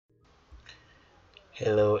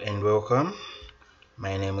Hello and welcome.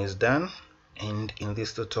 My name is Dan, and in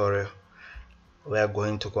this tutorial we are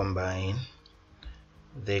going to combine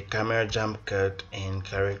the camera jump cut and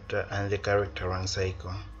the character run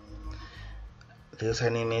cycle. This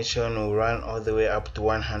animation will run all the way up to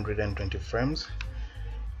 120 frames,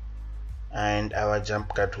 and our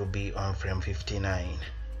jump cut will be on frame 59.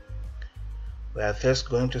 We are first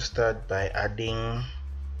going to start by adding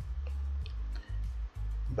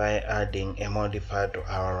a modifier to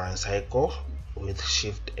our run cycle with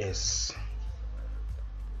Shift S,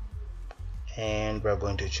 and we're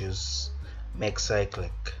going to choose make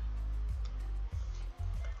cyclic.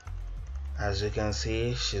 As you can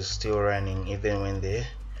see, she's still running even when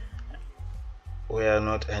we are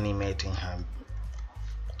not animating her.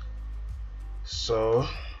 So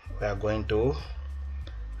we are going to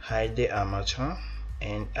hide the armature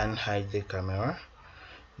and unhide the camera.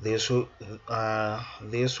 This will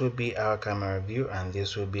be our camera view, and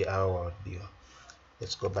this will be our world view.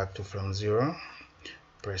 Let's go back to frame 0,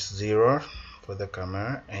 press 0 for the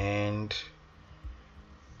camera, and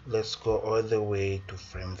let's go all the way to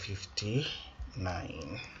frame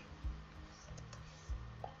 59.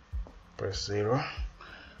 Press 0,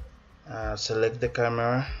 select the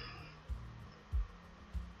camera,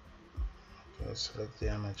 select the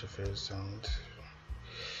armature first and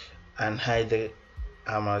unhide the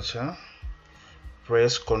armature.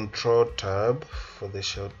 Press Ctrl Tab for the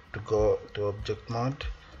shot to go to object mode,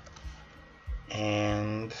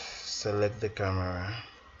 and select the camera.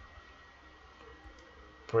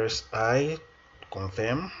 Press I to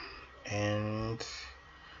confirm, and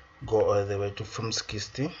go all the way to frame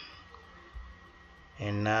 60.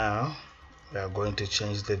 And now we are going to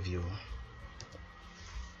change the view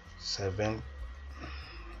 7,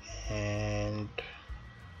 and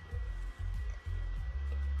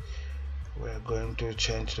we are going to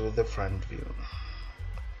change to the front view.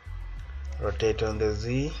 Rotate on the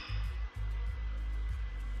Z,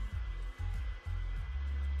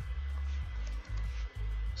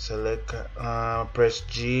 select, press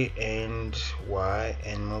G and Y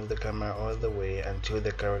and move the camera all the way until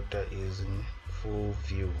the character is in full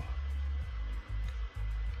view,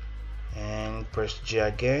 and press G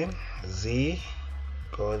again, Z,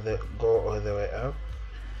 go all the way up,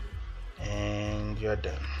 and you're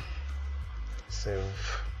done.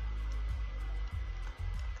 Save,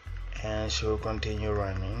 and she will continue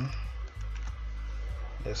running.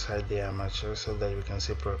 Let's hide the armature so that we can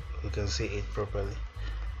see it properly.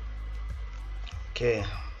 Okay,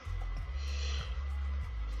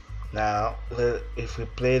 now if we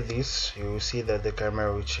play this, you will see that the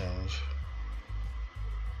camera will change,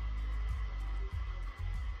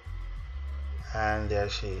 and there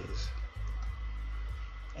she is.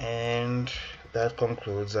 And that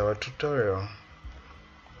concludes our tutorial.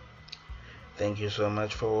 Thank you so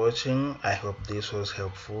much for watching. I hope this was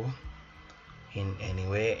helpful in any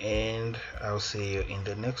way, and I'll see you in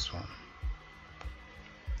the next one.